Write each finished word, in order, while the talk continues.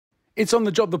It's On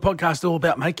the Job, the podcast all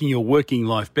about making your working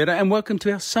life better. And welcome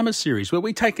to our summer series where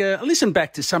we take a listen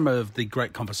back to some of the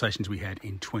great conversations we had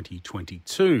in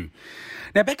 2022.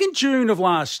 Now, back in June of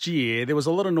last year, there was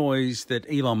a lot of noise that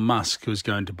Elon Musk was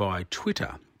going to buy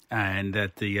Twitter and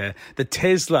that the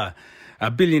Tesla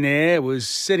billionaire was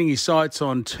setting his sights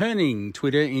on turning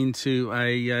Twitter into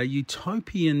a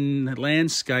utopian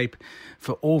landscape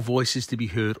for all voices to be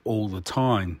heard all the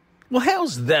time. Well,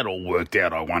 how's that all worked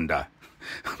out, I wonder?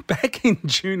 Back in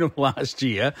June of last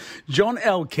year, John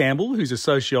L. Campbell, who's a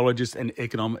sociologist and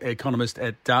economist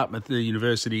at Dartmouth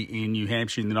University in New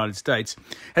Hampshire in the United States,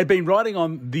 had been writing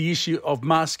on the issue of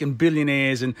Musk and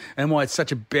billionaires and why it's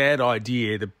such a bad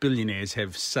idea that billionaires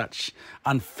have such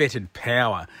unfettered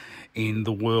power in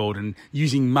the world, and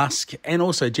using Musk and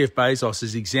also Jeff Bezos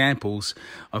as examples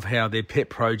of how their pet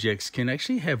projects can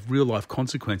actually have real life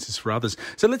consequences for others.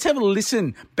 So let's have a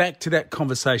listen back to that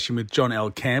conversation with John L.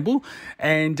 Campbell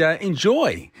and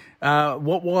enjoy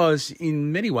what was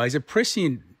in many ways a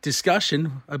prescient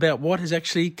discussion about what has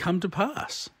actually come to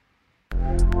pass.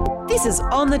 This is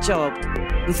On the Job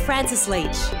with Francis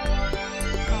Leach.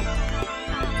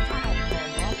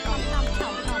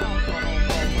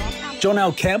 John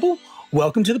L. Campbell,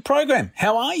 welcome to the program.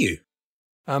 How are you?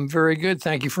 I'm very good.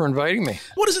 Thank you for inviting me.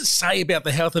 What does it say about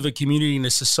the health of a community and a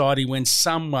society when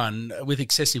someone with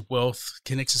excessive wealth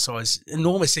can exercise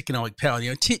enormous economic power,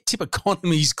 tip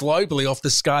economies globally off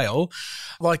the scale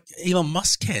like Elon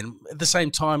Musk can? At the same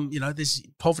time, there's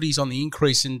poverty's on the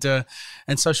increase and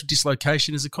social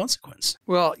dislocation as a consequence.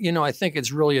 Well, I think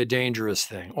it's really a dangerous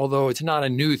thing, although it's not a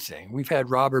new thing. We've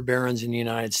had robber barons in the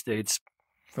United States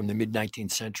from the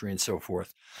mid-19th century and so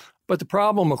forth. But the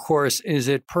problem, of course, is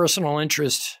that personal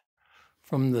interest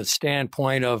from the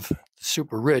standpoint of the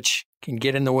super rich can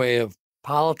get in the way of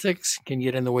politics, can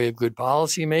get in the way of good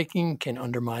policy making, can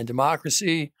undermine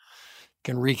democracy,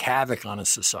 can wreak havoc on a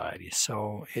society.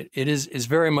 So it is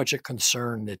very much a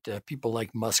concern that people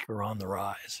like Musk are on the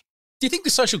rise. Do you think the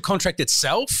social contract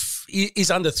itself is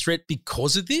under threat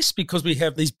because of this? Because we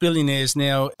have these billionaires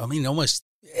now, almost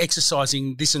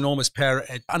exercising this enormous power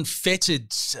and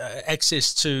unfettered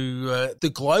access to the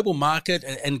global market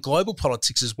and global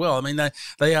politics as well.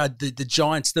 They are the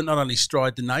giants that not only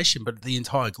stride the nation, but the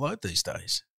entire globe these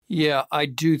days. Yeah, I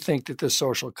do think that the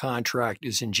social contract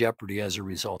is in jeopardy as a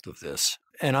result of this.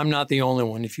 And I'm not the only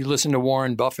one. If you listen to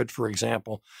Warren Buffett, for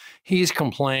example, he's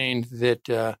complained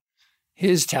that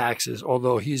his taxes,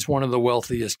 although he's one of the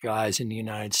wealthiest guys in the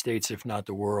United States, if not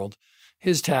the world,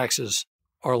 his taxes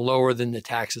are lower than the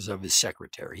taxes of his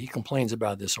secretary. He complains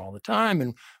about this all the time.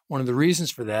 And one of the reasons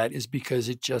for that is because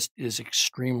it just is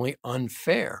extremely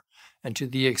unfair. And to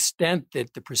the extent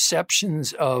that the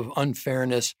perceptions of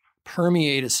unfairness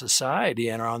permeate a society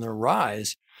and are on the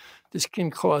rise, this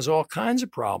can cause all kinds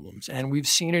of problems. And we've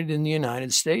seen it in the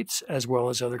United States as well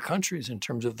as other countries in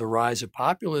terms of the rise of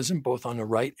populism, both on the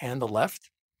right and the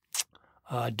left,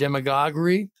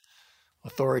 demagoguery,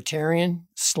 authoritarian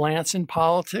slants in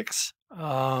politics.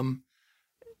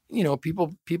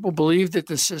 People believe that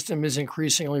the system is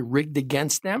increasingly rigged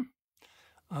against them.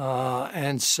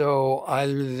 And so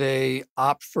either they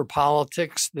opt for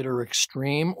politics that are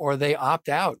extreme or they opt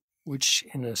out, which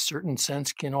in a certain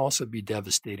sense can also be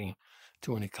devastating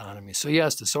to an economy. So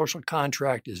yes, the social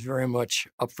contract is very much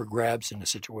up for grabs in a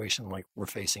situation like we're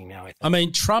facing now, I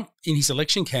think. Trump in his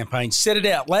election campaign said it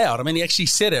out loud. He actually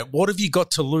said it. What have you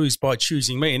got to lose by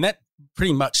choosing me? And that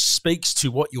pretty much speaks to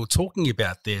what you're talking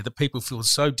about there, that people feel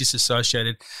so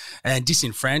disassociated and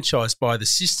disenfranchised by the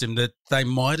system that they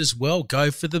might as well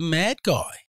go for the mad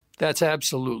guy. That's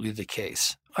absolutely the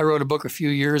case. I wrote a book a few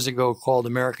years ago called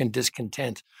American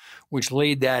Discontent, which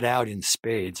laid that out in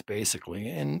spades, basically.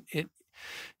 And if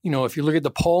you look at the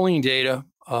polling data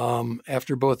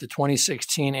after both the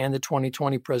 2016 and the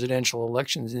 2020 presidential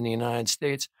elections in the United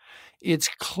States, it's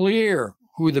clear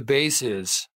who the base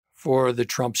is for the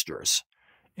Trumpsters.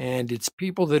 And it's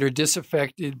people that are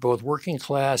disaffected, both working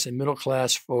class and middle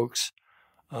class folks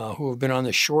who have been on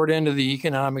the short end of the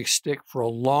economic stick for a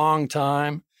long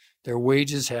time. Their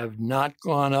wages have not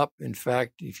gone up. In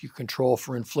fact, if you control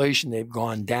for inflation, they've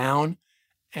gone down.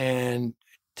 And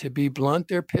to be blunt,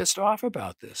 they're pissed off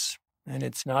about this. And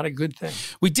it's not a good thing.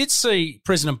 We did see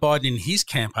President Biden in his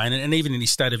campaign and even in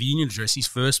his State of Union address, his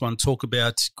first one, talk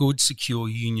about good, secure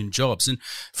union jobs. And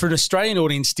for an Australian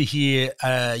audience to hear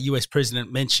a US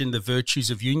president mention the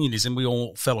virtues of unionism, we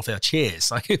all fell off our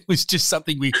chairs. It was just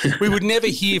something we would never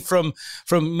hear from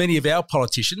many of our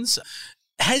politicians.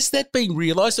 Has that been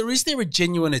realised, or is there a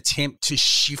genuine attempt to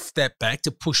shift that back,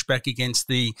 to push back against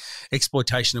the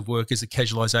exploitation of workers, the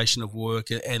casualisation of work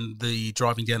and the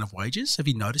driving down of wages? Have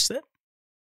you noticed that?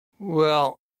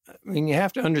 Well, I mean, you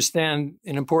have to understand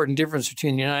an important difference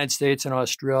between the United States and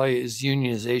Australia is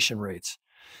unionization rates.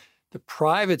 The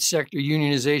private sector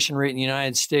unionization rate in the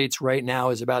United States right now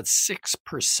is about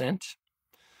 6%,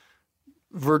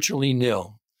 virtually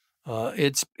nil.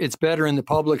 It's better in the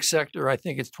public sector. I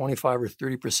think it's 25 or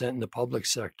 30% in the public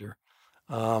sector,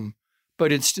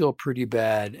 but it's still pretty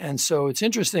bad. And so it's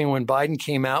interesting when Biden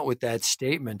came out with that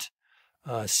statement,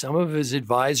 some of his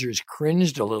advisors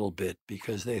cringed a little bit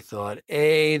because they thought,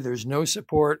 A, there's no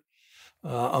support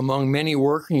among many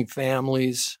working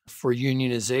families for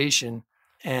unionization,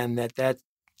 and that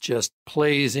just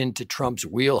plays into Trump's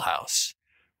wheelhouse,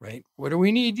 right? What do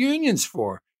we need unions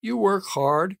for? You work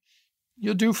hard,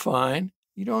 you'll do fine.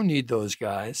 You don't need those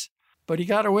guys. But he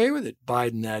got away with it,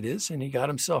 Biden, that is, and he got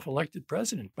himself elected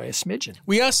president by a smidgen.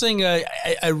 We are seeing a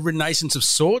renaissance of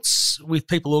sorts with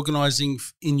people organising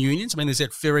in unions. I mean, there's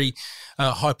that very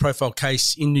high-profile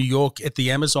case in New York at the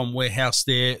Amazon warehouse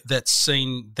there that's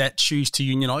seen that choose to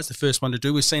unionise, the first one to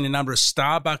do. We've seen a number of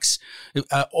Starbucks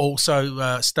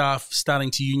also staff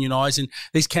starting to unionise, and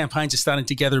these campaigns are starting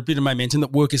to gather a bit of momentum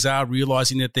that workers are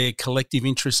realising that their collective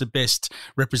interests are best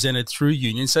represented through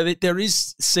unions. So that there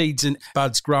is seeds and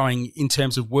buds growing in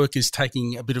terms of workers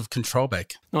taking a bit of control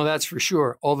back. No, that's for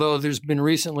sure. Although there's been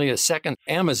recently a second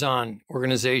Amazon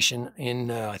organization in,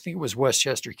 I think it was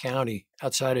Westchester County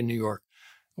outside of New York,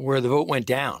 where the vote went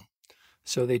down.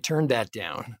 So they turned that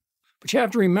down. But you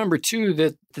have to remember, too,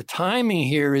 that the timing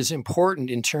here is important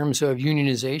in terms of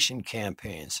unionization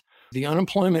campaigns. The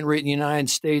unemployment rate in the United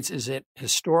States is at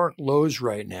historic lows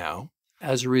right now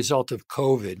as a result of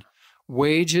COVID.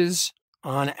 Wages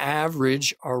on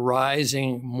average are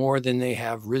rising more than they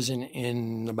have risen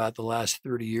in about the last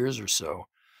 30 years or so.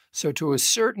 So to a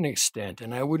certain extent,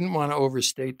 and I wouldn't want to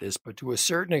overstate this, but to a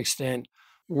certain extent,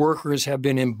 workers have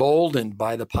been emboldened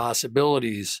by the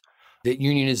possibilities that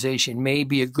unionization may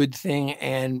be a good thing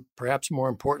and perhaps more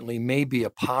importantly, may be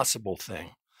a possible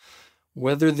thing.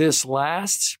 Whether this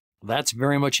lasts, that's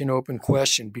very much an open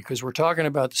question because we're talking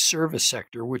about the service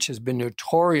sector, which has been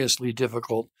notoriously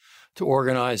difficult to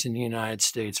organize in the United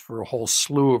States for a whole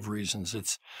slew of reasons.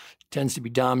 It tends to be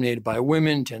dominated by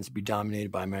women, tends to be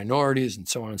dominated by minorities, and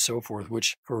so on and so forth,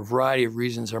 which for a variety of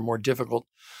reasons are more difficult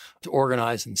to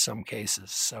organize in some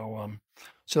cases.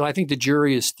 So I think the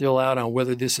jury is still out on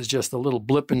whether this is just a little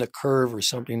blip in the curve or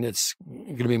something that's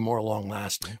going to be more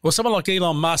long-lasting. Well, someone like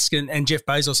Elon Musk and Jeff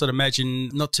Bezos, I'd imagine,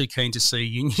 not too keen to see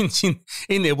unions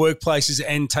in their workplaces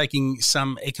and taking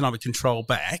some economic control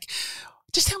back.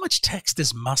 Just how much tax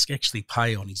does Musk actually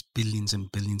pay on his billions and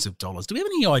billions of dollars? Do we have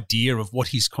any idea of what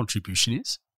his contribution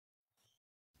is?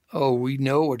 Oh, we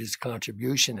know what his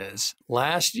contribution is.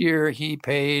 Last year, he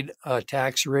paid a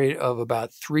tax rate of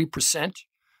about 3%.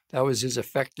 That was his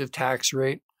effective tax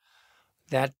rate.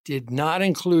 That did not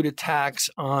include a tax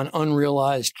on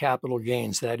unrealized capital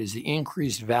gains. That is the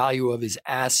increased value of his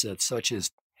assets, such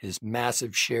as his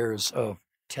massive shares of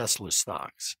Tesla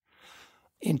stocks.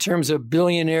 In terms of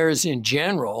billionaires in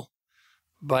general,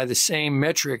 by the same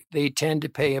metric, they tend to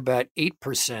pay about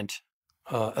 8%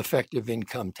 effective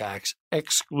income tax,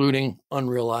 excluding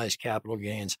unrealized capital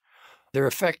gains. Their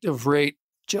effective rate,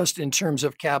 just in terms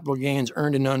of capital gains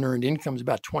earned and unearned income, is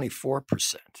about 24%,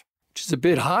 which is a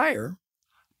bit higher.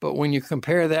 But when you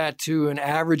compare that to an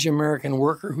average American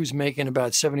worker who's making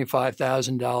about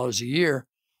 $75,000 a year,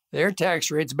 their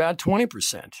tax rate's about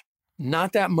 20%.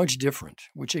 Not that much different,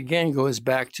 which again goes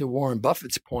back to Warren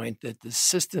Buffett's point that the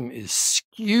system is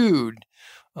skewed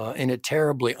in a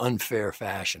terribly unfair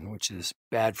fashion, which is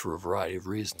bad for a variety of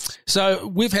reasons. So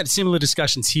we've had similar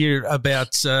discussions here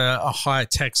about a higher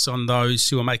tax on those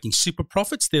who are making super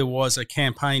profits. There was a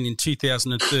campaign in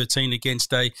 2013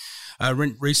 against a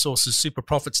rent resources super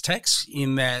profits tax,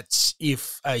 in that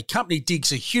if a company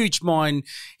digs a huge mine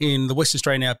in the Western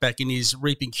Australian outback and is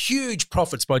reaping huge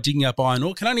profits by digging up iron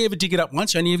ore, can only ever dig it up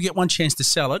once, only ever get one chance to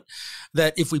sell it,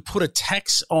 that if we put a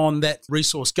tax on that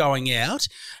resource going out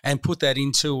and put that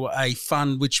into a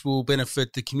fund which will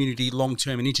benefit the community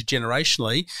long-term and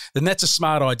intergenerationally, then that's a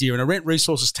smart idea. And a rent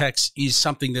resources tax is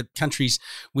something that countries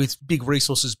with big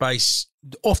resources base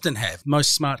often have.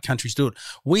 Most smart countries do it.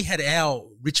 We had our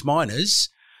rich miners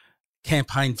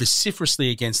campaign vociferously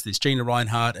against this, Gina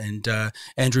Rinehart and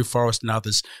Andrew Forrest and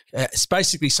others. It's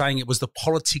basically saying it was the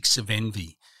politics of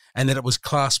envy and that it was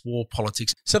class war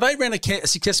politics. So they ran a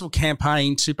successful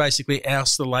campaign to basically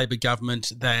oust the Labor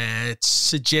government that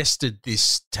suggested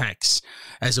this tax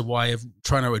as a way of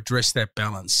trying to address that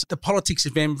balance. The politics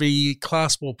of envy,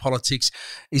 class war politics,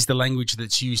 is the language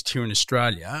that's used here in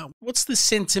Australia. What's the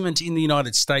sentiment in the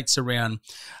United States around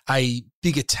a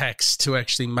bigger tax to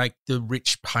actually make the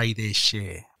rich pay their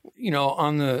share?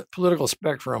 on the political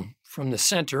spectrum from the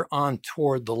center on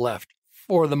toward the left,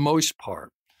 for the most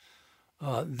part,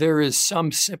 there is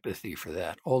some sympathy for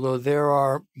that. Although there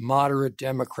are moderate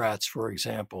Democrats, for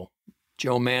example,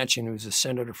 Joe Manchin, who's a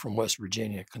senator from West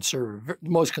Virginia, conservative, the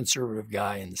most conservative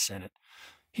guy in the Senate.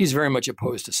 He's very much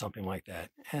opposed to something like that.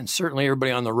 And certainly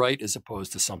everybody on the right is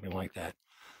opposed to something like that.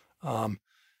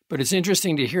 But it's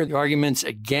interesting to hear the arguments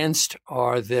against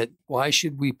are that why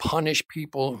should we punish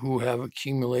people who have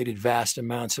accumulated vast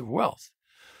amounts of wealth?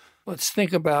 Let's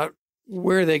think about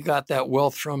where they got that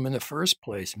wealth from in the first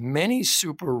place. Many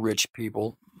super rich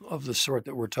people of the sort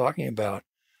that we're talking about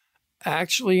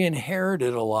actually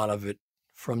inherited a lot of it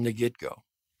from the get-go.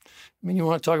 I mean, you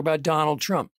want to talk about Donald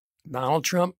Trump. Donald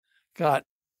Trump got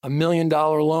 $1 million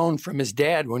loan from his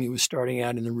dad when he was starting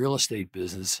out in the real estate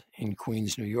business in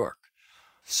Queens, New York.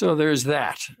 So there's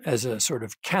that as a sort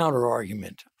of counter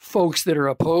argument. Folks that are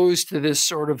opposed to this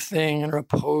sort of thing and are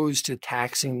opposed to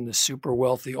taxing the super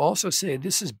wealthy also say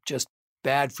this is just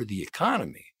bad for the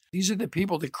economy. These are the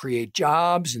people that create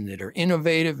jobs and that are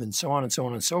innovative and so on and so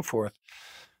on and so forth.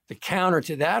 The counter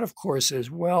to that, of course, is,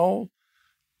 well,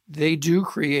 they do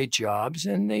create jobs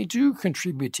and they do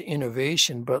contribute to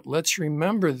innovation, but let's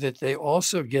remember that they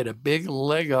also get a big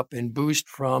leg up and boost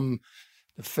from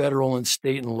the federal and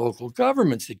state and local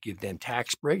governments that give them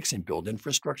tax breaks and build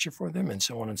infrastructure for them and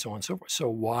so on and so on and so forth. So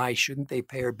why shouldn't they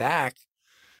pay her back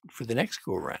for the next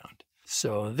go round?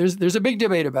 So there's a big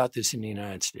debate about this in the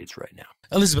United States right now.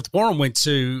 Elizabeth Warren went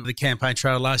to the campaign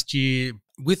trail last year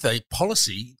with a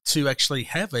policy to actually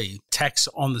have a tax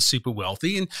on the super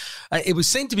wealthy, and it was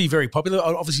seen to be very popular.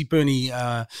 Obviously, Bernie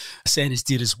Sanders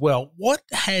did as well. What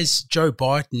has Joe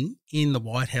Biden in the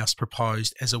White House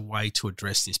proposed as a way to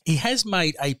address this? He has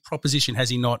made a proposition, has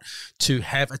he not, to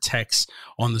have a tax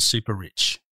on the super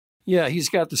rich? Yeah, he's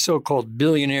got the so-called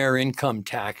billionaire income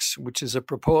tax, which is a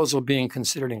proposal being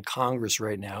considered in Congress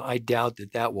right now. I doubt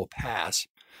that will pass.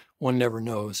 One never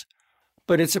knows.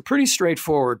 But it's a pretty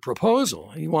straightforward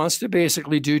proposal. He wants to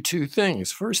basically do two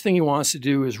things. First thing he wants to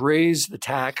do is raise the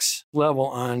tax level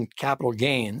on capital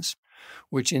gains,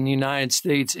 which in the United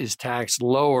States is taxed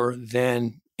lower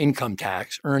than income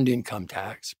tax, earned income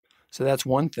tax. So that's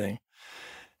one thing.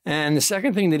 And the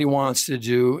second thing that he wants to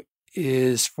do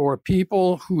is for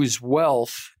people whose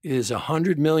wealth is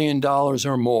 $100 million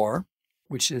or more,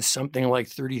 which is something like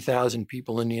 30,000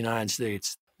 people in the United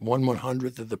States,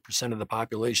 1/100th of the percent of the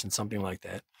population, something like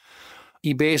that.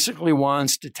 He basically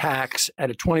wants to tax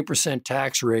at a 20%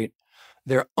 tax rate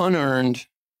their unearned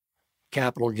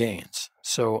capital gains.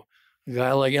 So a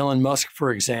guy like Elon Musk,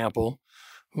 for example,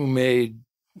 who made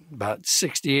about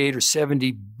 $68 or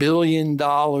 $70 billion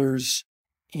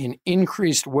in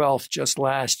increased wealth just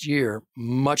last year,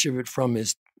 much of it from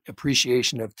his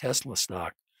appreciation of Tesla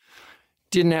stock,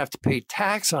 didn't have to pay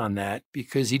tax on that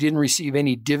because he didn't receive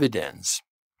any dividends.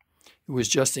 It was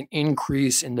just an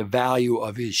increase in the value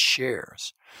of his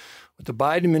shares. What the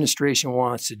Biden administration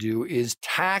wants to do is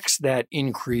tax that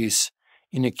increase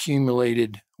in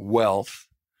accumulated wealth.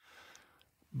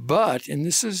 But, and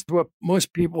this is what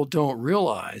most people don't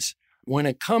realize, when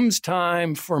it comes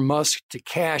time for Musk to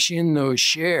cash in those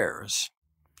shares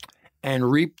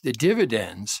and reap the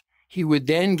dividends, he would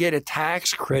then get a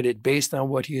tax credit based on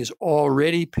what he has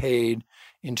already paid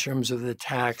in terms of the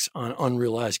tax on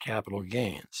unrealized capital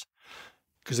gains.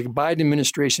 Because the Biden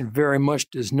administration very much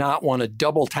does not want to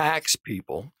double tax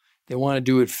people. They want to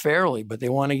do it fairly, but they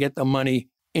want to get the money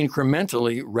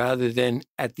incrementally rather than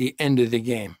at the end of the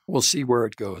game. We'll see where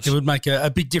it goes. It would make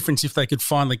a big difference if they could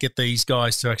finally get these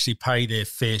guys to actually pay their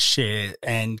fair share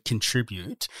and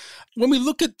contribute. When we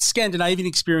look at Scandinavian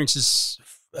experiences,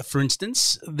 for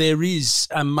instance, there is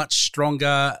a much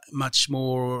stronger, much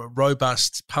more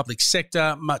robust public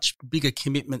sector, much bigger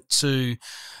commitment to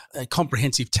a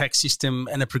comprehensive tax system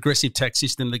and a progressive tax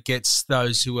system that gets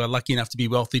those who are lucky enough to be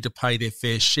wealthy to pay their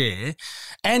fair share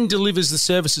and delivers the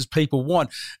services people want.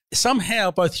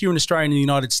 Somehow, both here in Australia and in the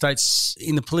United States,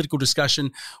 in the political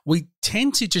discussion, we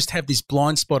tend to just have this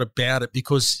blind spot about it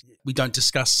because we don't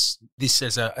discuss this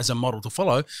as a model to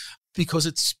follow, because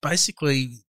it's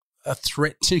basically a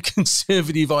threat to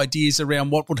conservative ideas around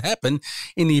what would happen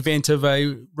in the event of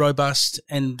a robust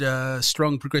and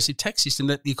strong progressive tax system,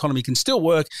 that the economy can still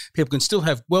work, people can still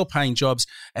have well-paying jobs,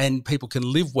 and people can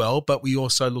live well, but we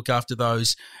also look after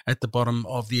those at the bottom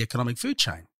of the economic food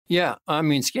chain. Yeah, I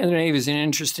mean, Scandinavia is an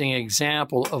interesting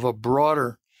example of a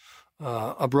broader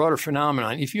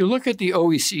phenomenon. If you look at the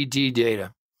OECD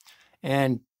data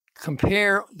and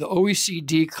compare the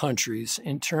OECD countries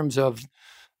in terms of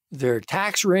their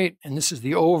tax rate, and this is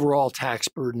the overall tax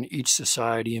burden each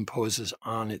society imposes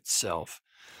on itself.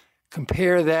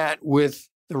 Compare that with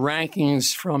the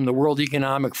rankings from the World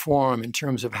Economic Forum in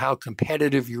terms of how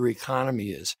competitive your economy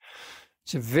is.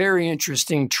 It's a very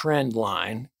interesting trend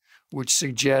line, which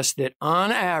suggests that on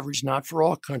average, not for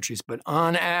all countries, but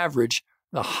on average,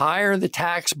 the higher the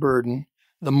tax burden,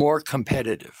 the more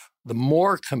competitive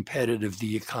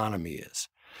the economy is.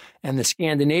 And the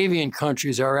Scandinavian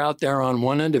countries are out there on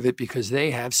one end of it because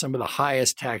they have some of the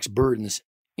highest tax burdens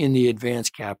in the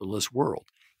advanced capitalist world.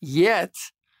 Yet,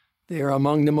 they are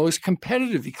among the most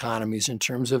competitive economies in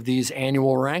terms of these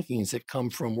annual rankings that come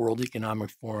from World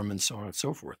Economic Forum and so on and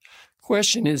so forth.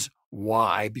 Question is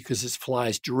why? Because it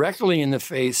flies directly in the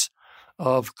face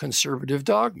of conservative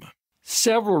dogma.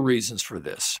 Several reasons for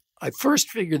this. I first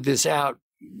figured this out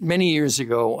many years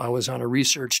ago. I was on a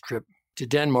research trip to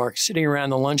Denmark, sitting around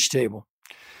the lunch table.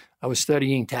 I was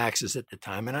studying taxes at the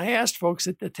time, and I asked folks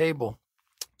at the table,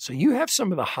 so you have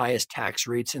some of the highest tax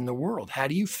rates in the world. How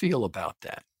do you feel about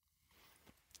that?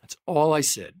 That's all I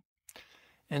said.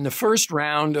 And the first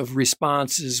round of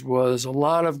responses was a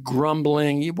lot of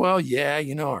grumbling. Well, yeah,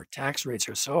 our tax rates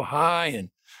are so high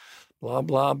and blah,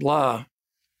 blah, blah.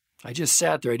 I just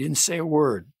sat there. I didn't say a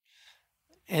word.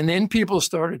 And then people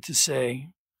started to say,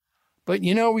 but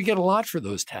we get a lot for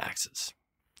those taxes.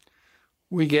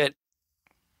 We get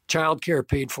childcare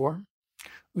paid for.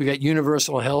 We got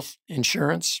universal health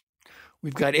insurance.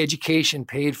 We've got education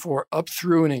paid for up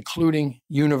through and including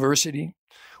university.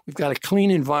 We've got a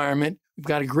clean environment. We've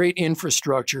got a great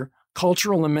infrastructure,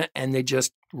 cultural, and they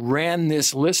just ran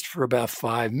this list for about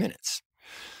 5 minutes.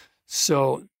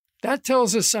 So that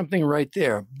tells us something right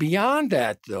there. Beyond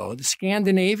that, though, the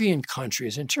Scandinavian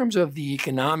countries, in terms of the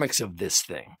economics of this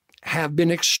thing, have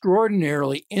been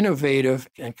extraordinarily innovative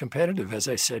and competitive, as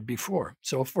I said before.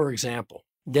 So, for example,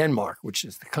 Denmark, which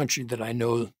is the country that I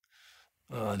know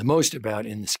the most about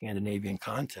in the Scandinavian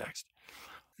context,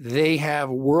 they have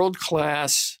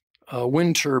world-class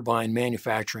wind turbine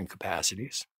manufacturing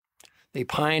capacities. They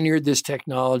pioneered this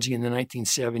technology in the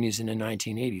 1970s and the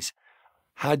 1980s.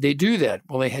 How'd they do that?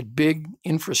 Well, they had big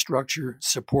infrastructure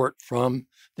support from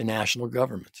the national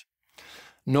government.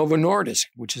 Novo Nordisk,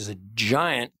 which is a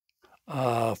giant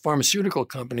pharmaceutical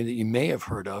company that you may have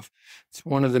heard of. It's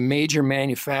one of the major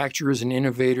manufacturers and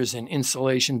innovators in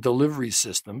insulation delivery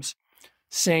systems.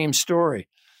 Same story.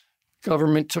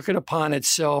 Government took it upon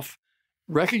itself,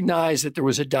 recognized that there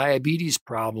was a diabetes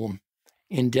problem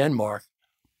in Denmark,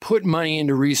 put money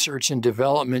into research and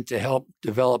development to help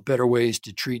develop better ways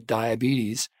to treat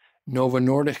diabetes. Novo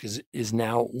Nordisk is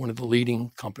now one of the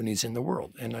leading companies in the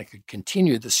world. And I could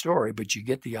continue the story, but you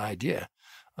get the idea.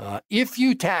 If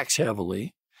you tax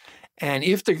heavily, and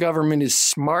if the government is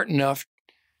smart enough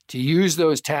to use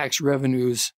those tax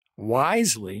revenues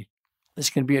wisely, this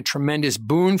can be a tremendous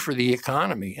boon for the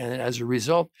economy. And as a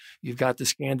result, you've got the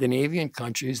Scandinavian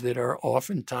countries that are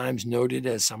oftentimes noted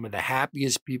as some of the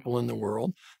happiest people in the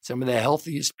world, some of the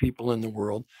healthiest people in the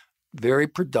world, very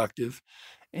productive,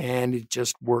 and it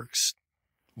just works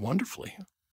wonderfully.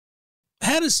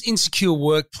 How does insecure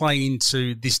work play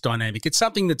into this dynamic? It's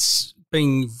something that's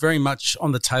been very much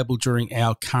on the table during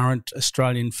our current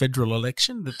Australian federal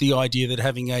election, that the idea that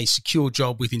having a secure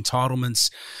job with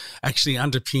entitlements actually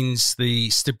underpins the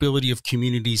stability of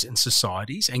communities and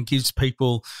societies and gives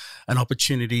people an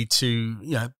opportunity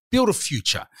to, build a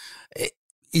future.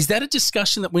 Is that a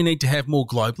discussion that we need to have more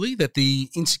globally, that the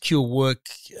insecure work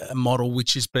model,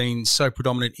 which has been so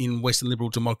predominant in Western liberal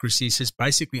democracies, has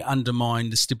basically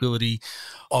undermined the stability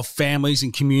of families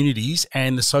and communities,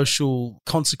 and the social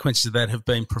consequences of that have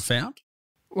been profound?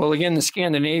 Well, again, the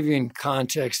Scandinavian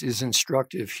context is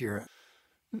instructive here.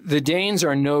 The Danes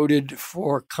are noted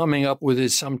for coming up with what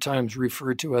is sometimes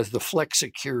referred to as the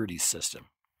flexicurity system.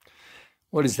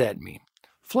 What does that mean?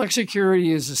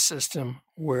 Flexicurity is a system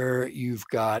where you've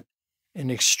got an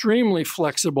extremely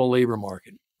flexible labor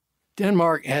market.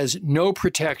 Denmark has no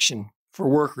protection for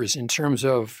workers in terms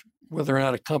of whether or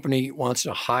not a company wants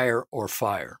to hire or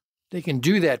fire. They can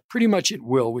do that pretty much at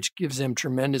will, which gives them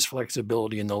tremendous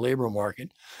flexibility in the labor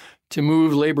market to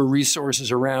move labor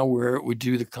resources around where it would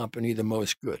do the company the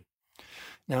most good.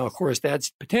 Now, of course,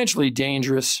 that's potentially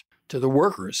dangerous to the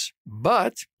workers,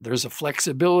 but there's a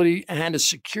flexibility and a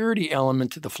security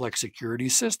element to the flexicurity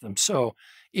system. So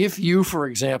if you, for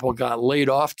example, got laid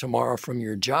off tomorrow from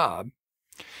your job,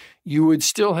 you would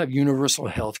still have universal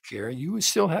health care. You would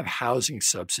still have housing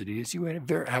subsidies. You would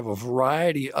have a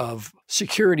variety of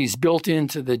securities built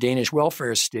into the Danish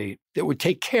welfare state that would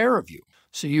take care of you.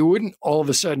 So you wouldn't all of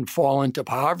a sudden fall into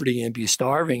poverty and be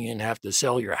starving and have to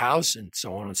sell your house and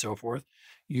so on and so forth.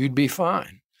 You'd be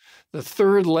fine. The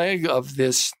third leg of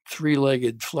this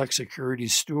three-legged flexicurity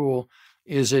stool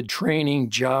is a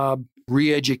training, job,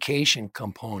 re-education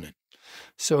component.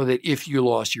 so that if you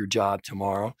lost your job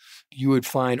tomorrow, you would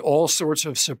find all sorts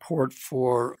of support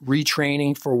for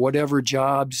retraining for whatever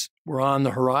jobs were on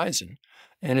the horizon.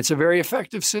 And it's a very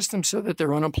effective system so that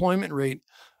their unemployment rate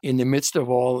in the midst of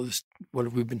all of this,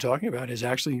 what we've been talking about, has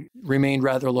actually remained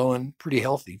rather low and pretty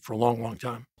healthy for a long, long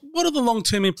time. What are the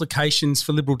long-term implications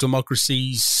for liberal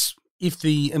democracies if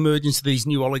the emergence of these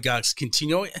new oligarchs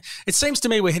continue? It seems to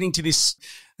me we're heading to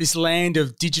this land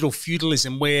of digital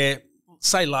feudalism where,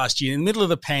 say last year, in the middle of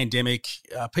the pandemic,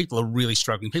 people are really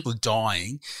struggling. People are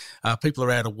dying. People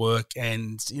are out of work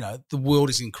and, the world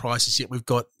is in crisis, yet we've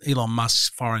got Elon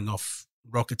Musk firing off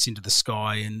rockets into the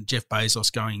sky and Jeff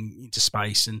Bezos going into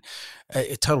space, and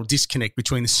a total disconnect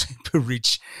between the super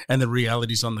rich and the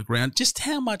realities on the ground. Just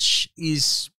how much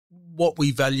is what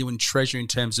we value and treasure in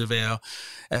terms of our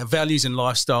values and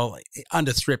lifestyle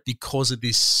under threat because of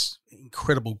this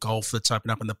incredible gulf that's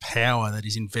opened up and the power that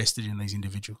is invested in these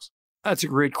individuals? That's a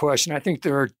great question. I think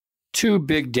there are two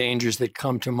big dangers that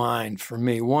come to mind for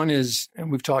me. One is, and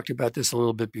we've talked about this a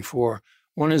little bit before,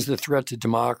 one is the threat to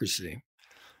democracy.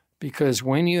 Because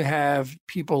when you have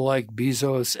people like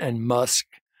Bezos and Musk,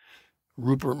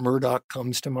 Rupert Murdoch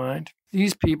comes to mind,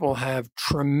 these people have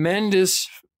tremendous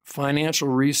financial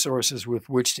resources with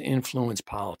which to influence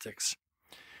politics.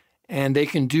 And they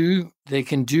can do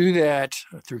that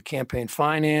through campaign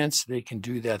finance. They can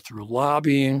do that through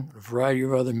lobbying, a variety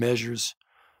of other measures,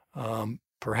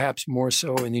 perhaps more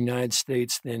so in the United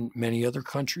States than many other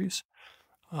countries.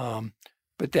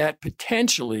 But that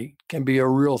potentially can be a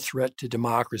real threat to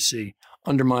democracy,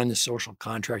 undermine the social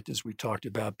contract, as we talked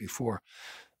about before.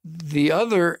 The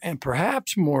other, and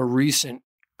perhaps more recent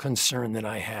concern that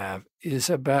I have, is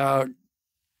about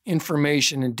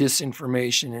information and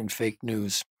disinformation and fake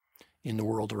news in the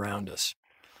world around us.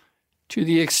 To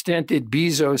the extent that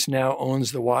Bezos now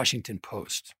owns the Washington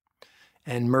Post,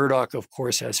 and Murdoch, of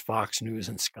course, has Fox News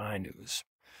and Sky News.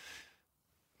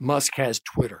 Musk has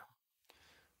Twitter.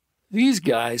 These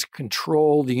guys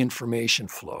control the information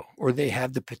flow, or they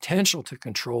have the potential to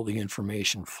control the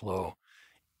information flow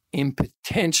in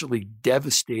potentially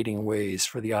devastating ways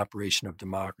for the operation of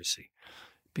democracy.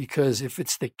 Because if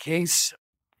it's the case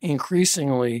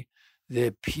increasingly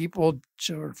that people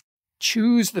sort of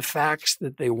choose the facts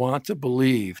that they want to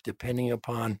believe, depending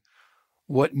upon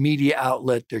what media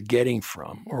outlet they're getting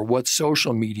from or what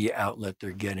social media outlet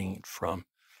they're getting it from,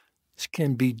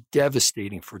 can be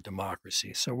devastating for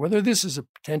democracy. So whether this is a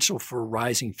potential for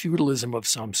rising feudalism of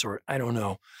some sort, I don't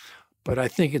know. But I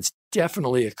think it's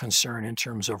definitely a concern in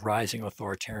terms of rising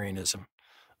authoritarianism.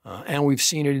 And we've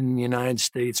seen it in the United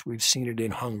States. We've seen it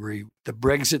in Hungary. The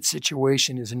Brexit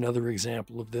situation is another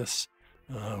example of this.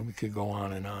 We could go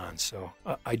on and on. So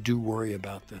I do worry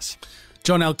about this.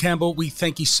 John L. Campbell, we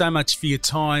thank you so much for your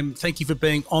time. Thank you for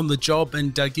being on the job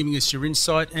and giving us your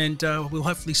insight. And we'll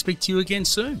hopefully speak to you again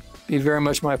soon. Be very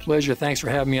much my pleasure. Thanks for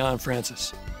having me on,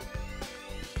 Francis.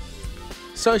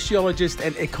 Sociologist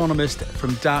and economist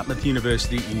from Dartmouth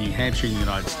University in New Hampshire in the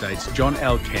United States, John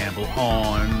L. Campbell,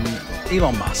 on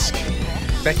Elon Musk.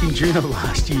 Back in June of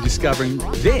last year, discovering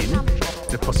then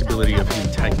the possibility of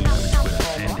him taking over Twitter.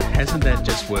 And hasn't that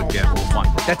just worked out all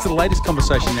fine? That's the latest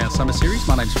conversation in our summer series.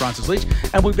 My name's Francis Leach,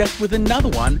 and we'll be back with another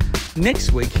one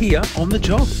next week here on The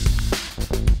Job.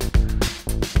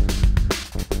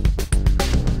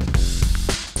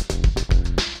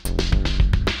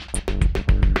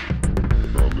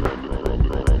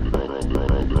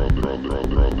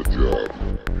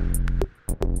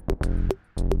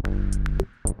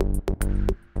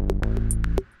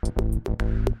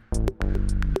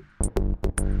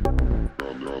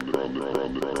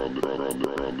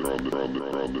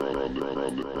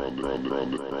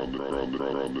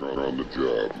 The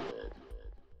Job.